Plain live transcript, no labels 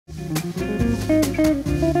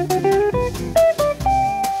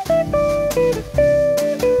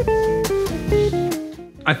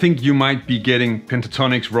I think you might be getting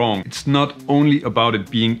pentatonics wrong. It's not only about it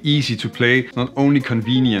being easy to play, not only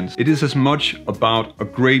convenience. It is as much about a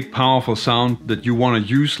great powerful sound that you want to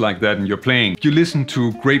use like that in your playing. If you listen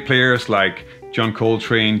to great players like John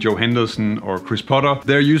Coltrane, Joe Henderson or Chris Potter,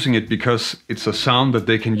 they're using it because it's a sound that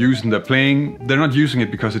they can use in their playing. They're not using it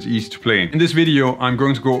because it's easy to play. In this video, I'm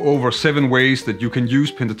going to go over 7 ways that you can use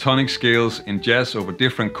pentatonic scales in jazz over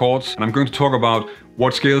different chords. And I'm going to talk about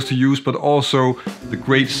what scales to use, but also the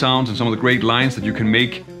great sounds and some of the great lines that you can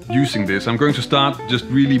make using this. I'm going to start just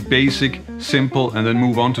really basic, simple, and then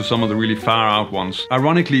move on to some of the really far out ones.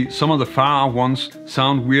 Ironically, some of the far out ones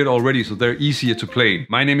sound weird already, so they're easier to play.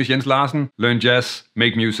 My name is Larsen, learn jazz,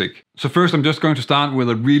 make music. So first I'm just going to start with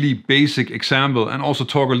a really basic example and also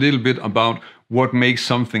talk a little bit about what makes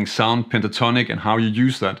something sound pentatonic and how you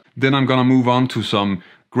use that. Then I'm gonna move on to some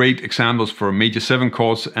great examples for major 7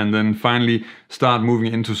 chords, and then finally start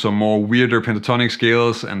moving into some more weirder pentatonic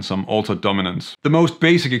scales and some altered dominants. The most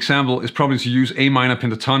basic example is probably to use A minor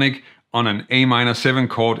pentatonic on an A minor 7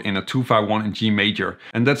 chord in a 2-5-1 in G major.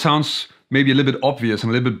 And that sounds maybe a little bit obvious and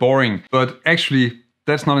a little bit boring, but actually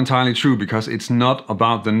that's not entirely true, because it's not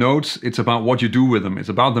about the notes, it's about what you do with them. It's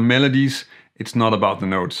about the melodies, it's not about the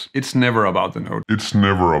notes. It's never about the notes. It's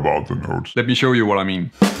never about the notes. Let me show you what I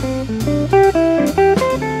mean.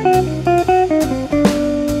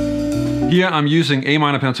 Here I'm using A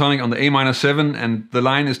minor pentatonic on the A minor 7, and the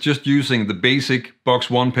line is just using the basic box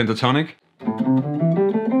 1 pentatonic.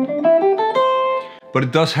 But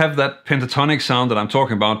it does have that pentatonic sound that I'm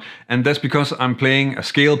talking about, and that's because I'm playing a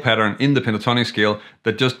scale pattern in the pentatonic scale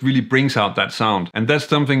that just really brings out that sound. And that's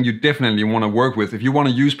something you definitely want to work with. If you want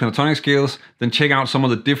to use pentatonic scales, then check out some of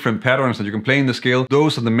the different patterns that you can play in the scale.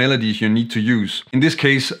 Those are the melodies you need to use. In this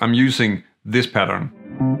case, I'm using this pattern.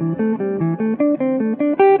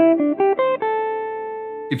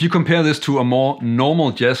 If you compare this to a more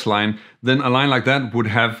normal jazz line, then a line like that would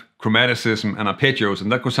have chromaticism and arpeggios, and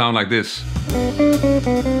that could sound like this.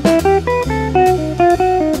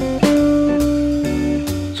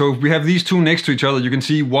 So if we have these two next to each other, you can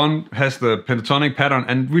see one has the pentatonic pattern,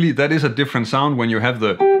 and really that is a different sound when you have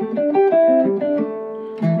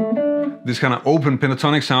this kind of open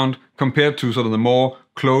pentatonic sound compared to sort of the more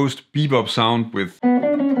closed bebop sound with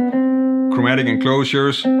chromatic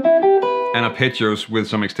enclosures and arpeggios with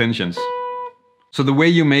some extensions. So the way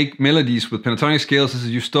you make melodies with pentatonic scales is that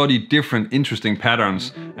you study different interesting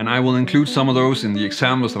patterns, and I will include some of those in the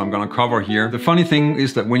examples that I'm going to cover here. The funny thing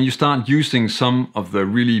is that when you start using some of the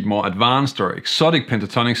really more advanced or exotic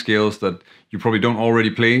pentatonic scales that you probably don't already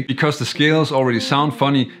play, because the scales already sound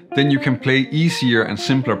funny, then you can play easier and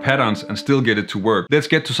simpler patterns and still get it to work. Let's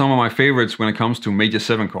get to some of my favorites when it comes to major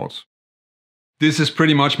 7 chords. This is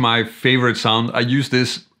pretty much my favorite sound. I use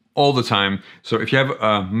this all the time. So if you have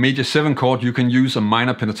a major 7 chord, you can use a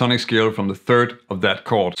minor pentatonic scale from the 3rd of that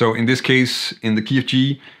chord. So in this case, in the key of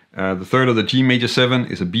G, the 3rd of the G major 7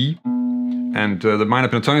 is a B, and the minor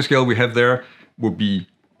pentatonic scale we have there would be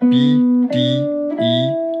B, D,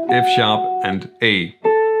 E, F sharp and A.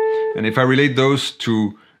 And if I relate those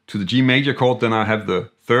to the G major chord, then I have the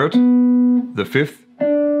 3rd, the 5th,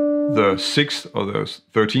 the 6th or the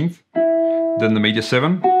 13th, then the major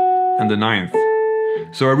 7 and the 9th.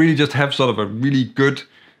 So I really just have sort of a really good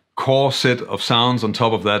core set of sounds on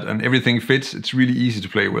top of that, and everything fits. It's really easy to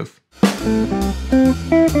play with.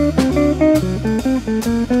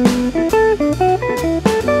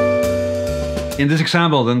 In this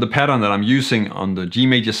example, then the pattern that I'm using on the G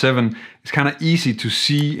major 7 is kind of easy to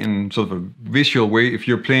see in sort of a visual way if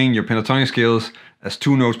you're playing your pentatonic scales as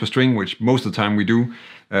 2 notes per string, which most of the time we do.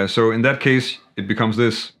 So in that case, it becomes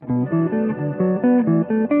this.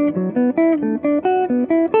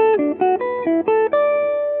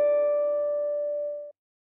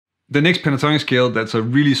 The next pentatonic scale that's a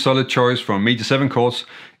really solid choice from major 7 chords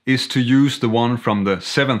is to use the one from the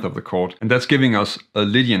 7th of the chord, and that's giving us a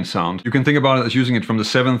Lydian sound. You can think about it as using it from the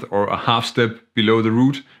 7th or a half step below the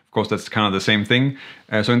root. Of course, that's kind of the same thing.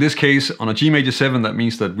 So in this case, on a G major 7, that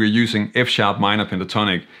means that we're using F sharp minor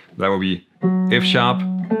pentatonic. That will be F sharp,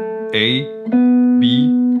 A, B,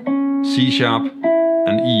 C sharp,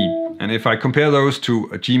 and E. And if I compare those to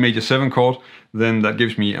a G major 7 chord, then that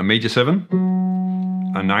gives me a major 7,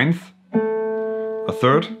 a 9th, a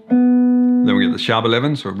 3rd, then we get the sharp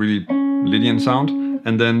 11, so a really Lydian sound,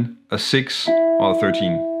 and then a 6 or a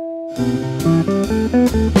 13.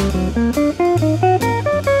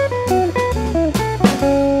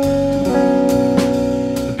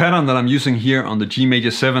 The pattern that I'm using here on the G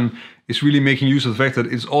major 7 is really making use of the fact that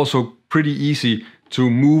it's also pretty easy to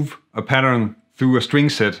move a pattern through a string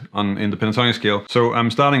set in the pentatonic scale. So I'm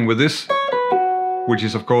starting with this, which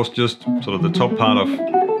is of course just sort of the top part of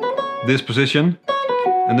this position,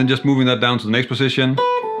 and then just moving that down to the next position,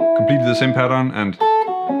 completely the same pattern, and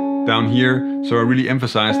down here. So I really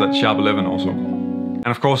emphasize that sharp 11 also. And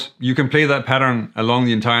of course, you can play that pattern along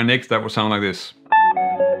the entire neck. That would sound like this.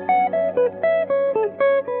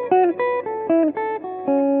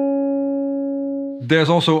 There's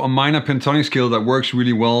also a minor pentatonic scale that works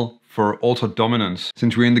really well for altered dominance.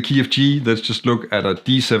 Since we're in the key of G, let's just look at a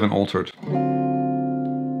D7 altered.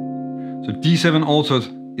 So D7 altered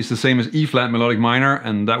is the same as E flat melodic minor,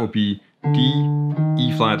 and that would be D,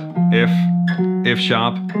 E flat, F, F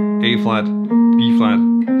sharp, A flat, B flat,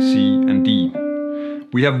 C, and D.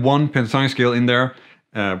 We have one pentatonic scale in there,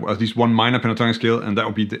 at least one minor pentatonic scale, and that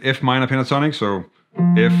would be the F minor pentatonic, so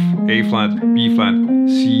F, A flat, B flat,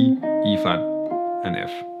 C, E flat, and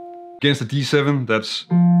F. Against the D7, that's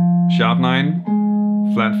sharp 9,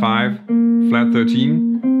 flat 5, flat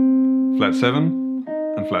 13, flat 7,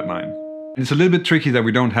 and flat 9. It's a little bit tricky that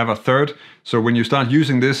we don't have a third, so when you start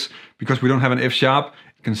using this, because we don't have an F sharp,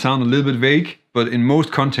 it can sound a little bit vague, but in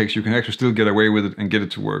most contexts you can actually still get away with it and get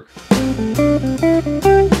it to work.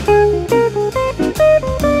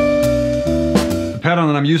 The pattern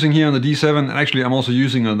that I'm using here on the D7, and actually I'm also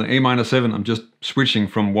using on the A minor 7, I'm just switching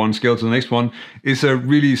from one scale to the next one, is a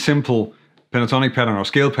really simple pentatonic pattern or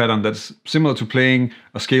scale pattern that's similar to playing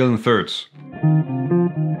a scale in thirds.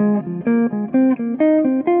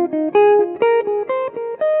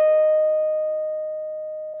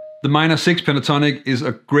 The minor 6 pentatonic is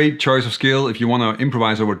a great choice of scale if you want to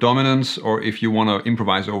improvise over dominance or if you want to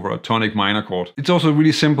improvise over a tonic minor chord. It's also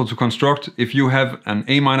really simple to construct. If you have an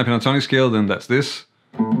A minor pentatonic scale, then that's this.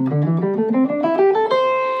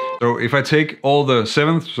 So if I take all the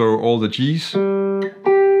sevenths, so all the Gs,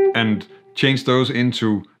 and change those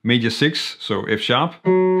into major 6, so F sharp,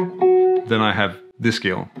 then I have this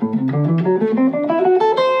scale.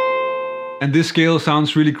 And this scale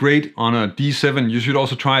sounds really great on a D7. You should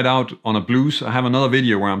also try it out on a blues. I have another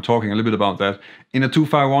video where I'm talking a little bit about that. In a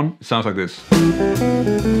 2-5-1, it sounds like this.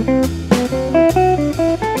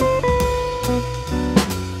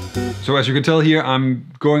 So as you can tell here,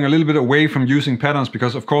 I'm going a little bit away from using patterns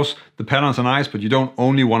because of course the patterns are nice, but you don't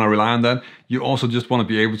only want to rely on that. You also just want to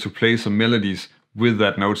be able to play some melodies with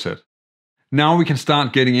that note set. Now we can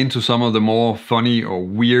start getting into some of the more funny or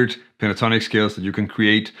weird pentatonic scales that you can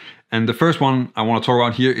create. And the first one I want to talk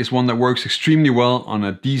about here is one that works extremely well on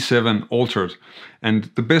a D7 altered. And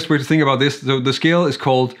the best way to think about this, so the scale is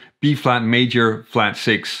called B flat major flat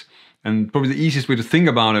 6. And probably the easiest way to think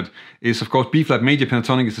about it is, of course, B flat major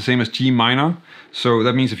pentatonic is the same as G minor. So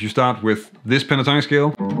that means if you start with this pentatonic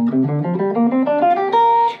scale,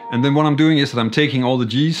 and then what I'm doing is that I'm taking all the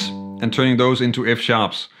Gs and turning those into F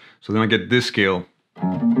sharps. So then I get this scale.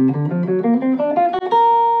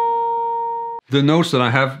 The notes that I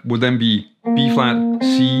have would then be B flat,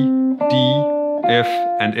 C, D, F,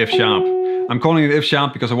 and F sharp. I'm calling it F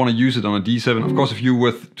sharp because I want to use it on a D7. Of course, if you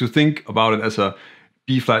were to think about it as a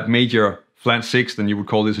B flat major flat 6, then you would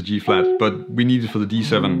call this a G flat. But we need it for the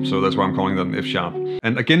D7, so that's why I'm calling that an F sharp.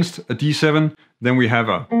 And against a D7, then we have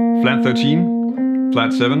a flat 13,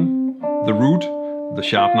 flat 7, the root, the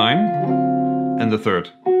sharp 9, and the third.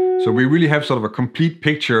 So we really have sort of a complete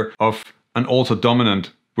picture of an altered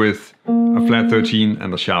dominant with a flat 13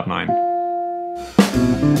 and a sharp 9.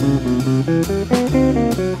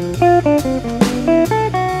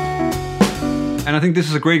 And I think this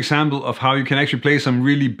is a great example of how you can actually play some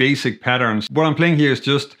really basic patterns. What I'm playing here is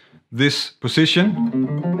just this position,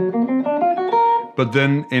 but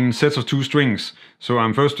then in sets of 2 strings. So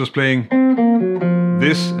I'm first just playing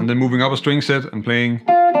this and then moving up a string set and playing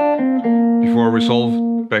before I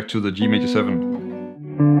resolve back to the G major 7.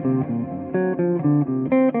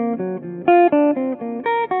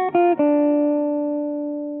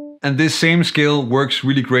 And this same scale works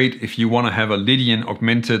really great if you want to have a Lydian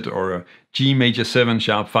augmented or a G major 7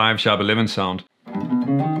 sharp 5 sharp 11 sound.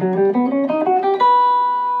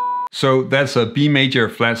 So that's a B major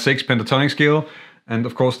flat 6 pentatonic scale, and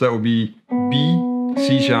of course that would be B,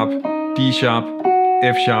 C sharp, D sharp,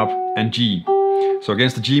 F sharp, and G. So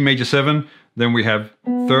against the G major 7, then we have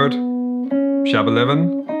third, sharp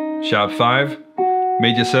 11, sharp 5,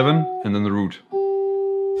 major 7, and then the root.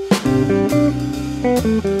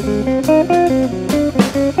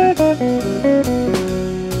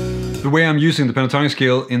 The way I'm using the pentatonic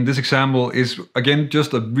scale in this example is again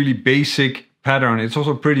just a really basic pattern. It's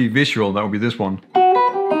also pretty visual. That would be this one.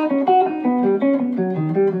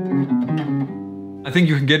 I I think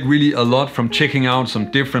you can get really a lot from checking out some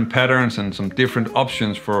different patterns and some different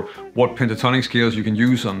options for what pentatonic scales you can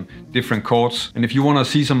use on different chords. And if you want to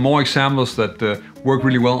see some more examples that work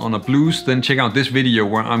really well on a blues, then check out this video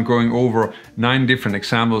where I'm going over 9 different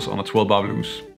examples on a 12-bar blues.